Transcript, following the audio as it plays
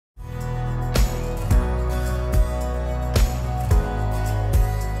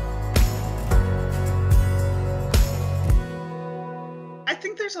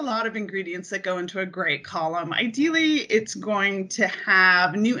there's a lot of ingredients that go into a great column. Ideally, it's going to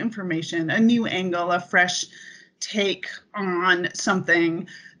have new information, a new angle, a fresh take on something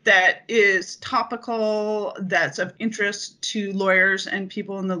that is topical, that's of interest to lawyers and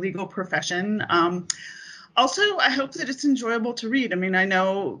people in the legal profession. Also, I hope that it's enjoyable to read. I mean, I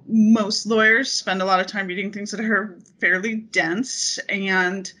know most lawyers spend a lot of time reading things that are fairly dense,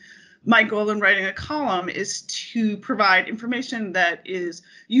 and my goal in writing a column is to provide information that is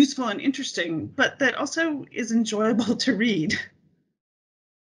useful and interesting, but that also is enjoyable to read.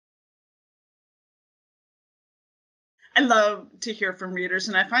 I love to hear from readers,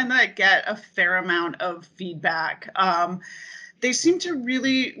 and I find that I get a fair amount of feedback. They seem to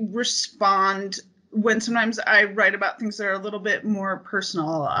really respond when sometimes I write about things that are a little bit more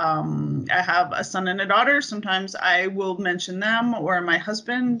personal. I have a son and a daughter. Sometimes I will mention them or my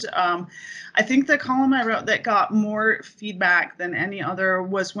husband. I think the column I wrote that got more feedback than any other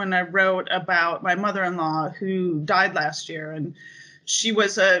was when I wrote about my mother-in-law who died last year. And she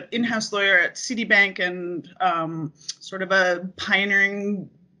was an in-house lawyer at Citibank and sort of a pioneering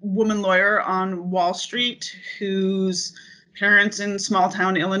woman lawyer on Wall Street whose parents in small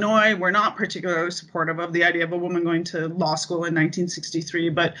town Illinois were not particularly supportive of the idea of a woman going to law school in 1963,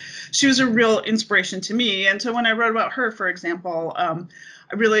 but she was a real inspiration to me. And so when I wrote about her, for example, I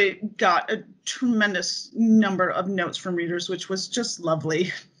really got a tremendous number of notes from readers, which was just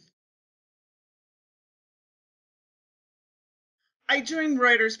lovely. I joined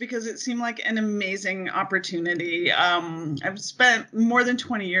Reuters because it seemed like an amazing opportunity. I've spent more than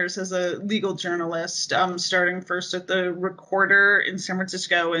 20 years as a legal journalist, starting first at the Recorder in San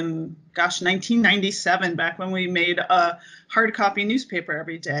Francisco in, 1997, back when we made a hard copy newspaper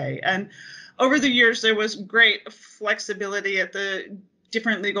every day. And over the years, there was great flexibility at the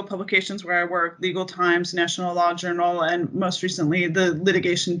different legal publications where I worked, Legal Times, National Law Journal, and most recently, the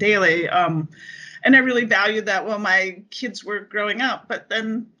Litigation Daily. And I really valued that while my kids were growing up, but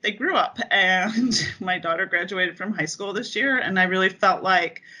then they grew up and my daughter graduated from high school this year. And I really felt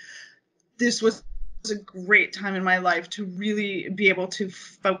like this was a great time in my life to really be able to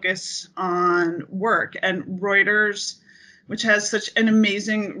focus on work. And Reuters, which has such an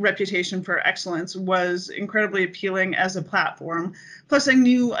amazing reputation for excellence, was incredibly appealing as a platform. Plus, I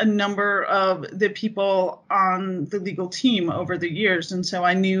knew a number of the people on the legal team over the years. And so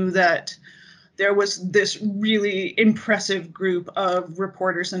I knew that there was this really impressive group of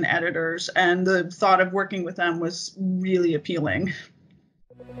reporters and editors, and the thought of working with them was really appealing.